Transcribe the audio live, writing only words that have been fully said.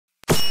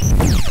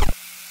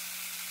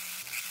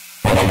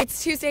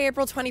It's Tuesday,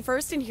 April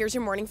 21st, and here's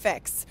your morning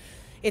fix.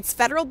 It's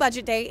federal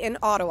budget day in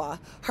Ottawa.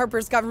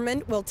 Harper's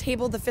government will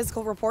table the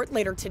fiscal report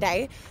later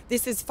today.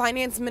 This is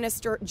Finance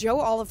Minister Joe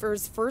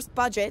Oliver's first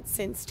budget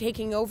since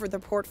taking over the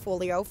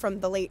portfolio from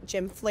the late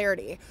Jim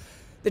Flaherty.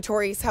 The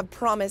Tories have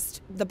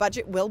promised the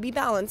budget will be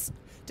balanced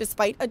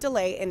despite a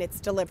delay in its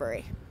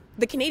delivery.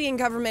 The Canadian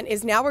government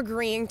is now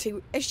agreeing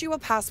to issue a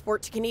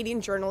passport to Canadian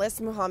journalist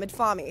Mohamed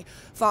Fahmy.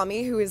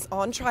 Fahmy, who is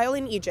on trial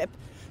in Egypt,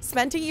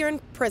 spent a year in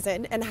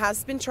prison and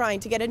has been trying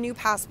to get a new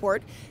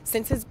passport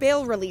since his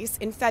bail release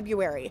in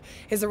February.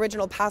 His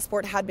original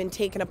passport had been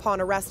taken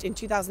upon arrest in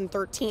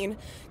 2013.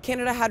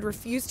 Canada had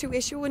refused to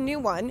issue a new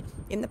one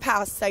in the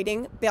past,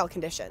 citing bail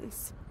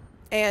conditions.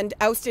 And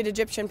ousted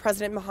Egyptian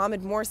President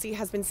Mohamed Morsi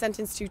has been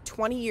sentenced to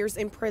 20 years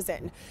in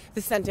prison.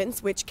 The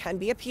sentence, which can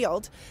be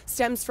appealed,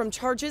 stems from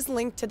charges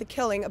linked to the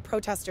killing of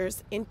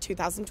protesters in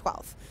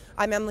 2012.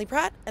 I'm Emily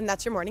Pratt, and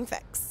that's your morning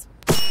fix.